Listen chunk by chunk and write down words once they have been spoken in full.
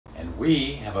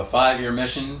We have a 5-year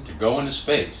mission to go into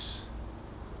space,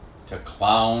 to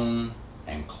clown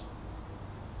and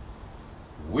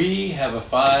We have a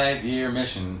 5-year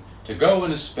mission to go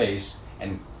into space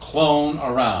and clone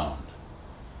around.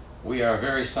 We are a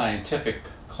very scientific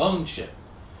clone ship,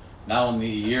 now in the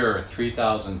year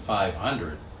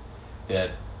 3500,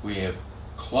 that we have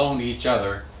cloned each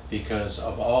other because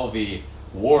of all the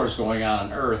wars going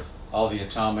on Earth, all the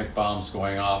atomic bombs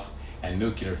going off and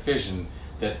nuclear fission,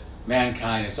 that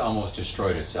mankind has almost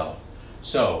destroyed itself.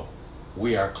 So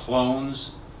we are clones,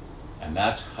 and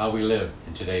that's how we live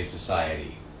in today's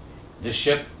society. This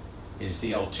ship is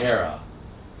the Altera,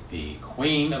 the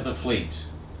queen of the fleet.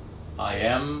 I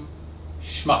am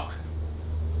Schmuck.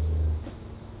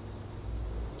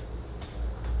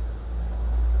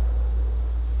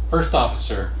 First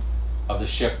officer of the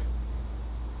ship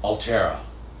Altera.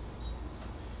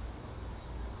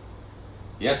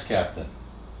 Yes, Captain.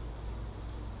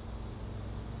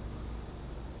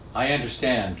 I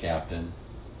understand, Captain.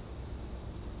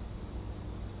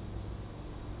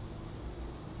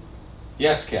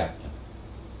 Yes, Captain.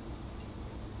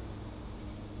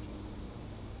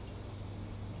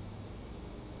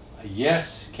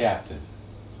 Yes, Captain.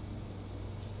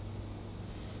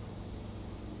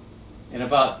 In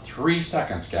about 3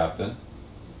 seconds, Captain.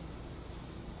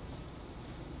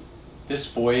 This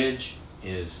voyage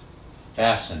is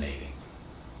fascinating.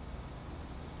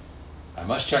 I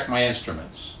must check my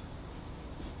instruments.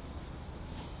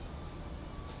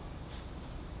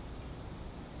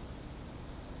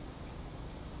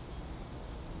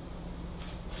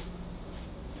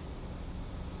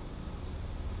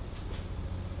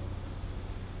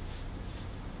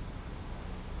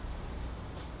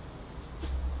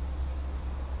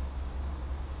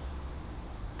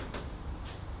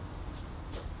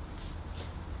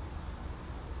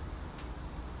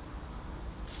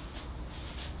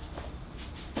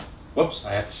 Whoops,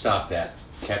 I have to stop that.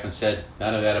 Captain said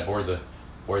none of that aboard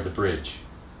the bridge.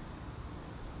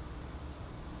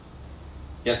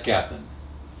 Yes, Captain.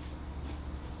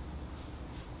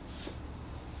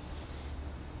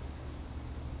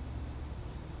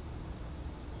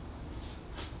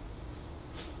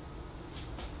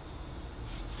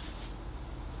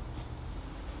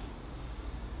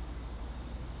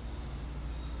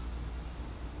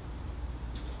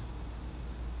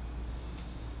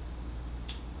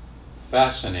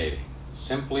 Fascinating.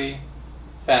 Simply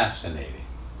fascinating.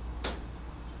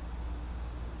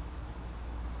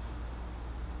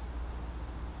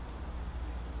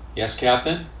 Yes,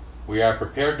 Captain. We are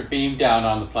prepared to beam down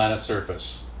on the planet's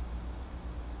surface.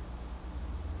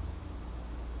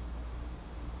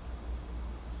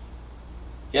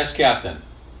 Yes, Captain.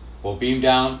 We'll beam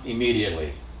down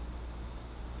immediately.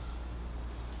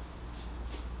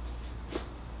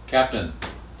 Captain,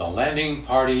 the landing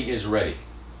party is ready.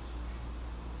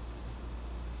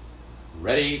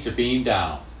 Ready to beam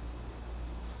down.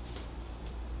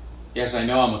 Yes, I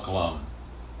know I'm a clone.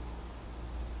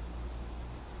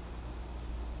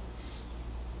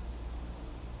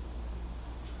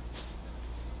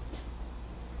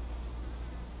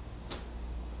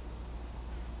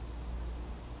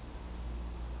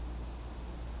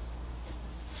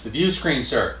 The view screen,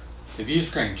 sir. The view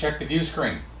screen. Check the view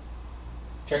screen.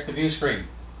 Check the view screen.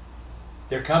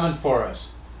 They're coming for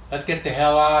us. Let's get the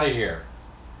hell out of here.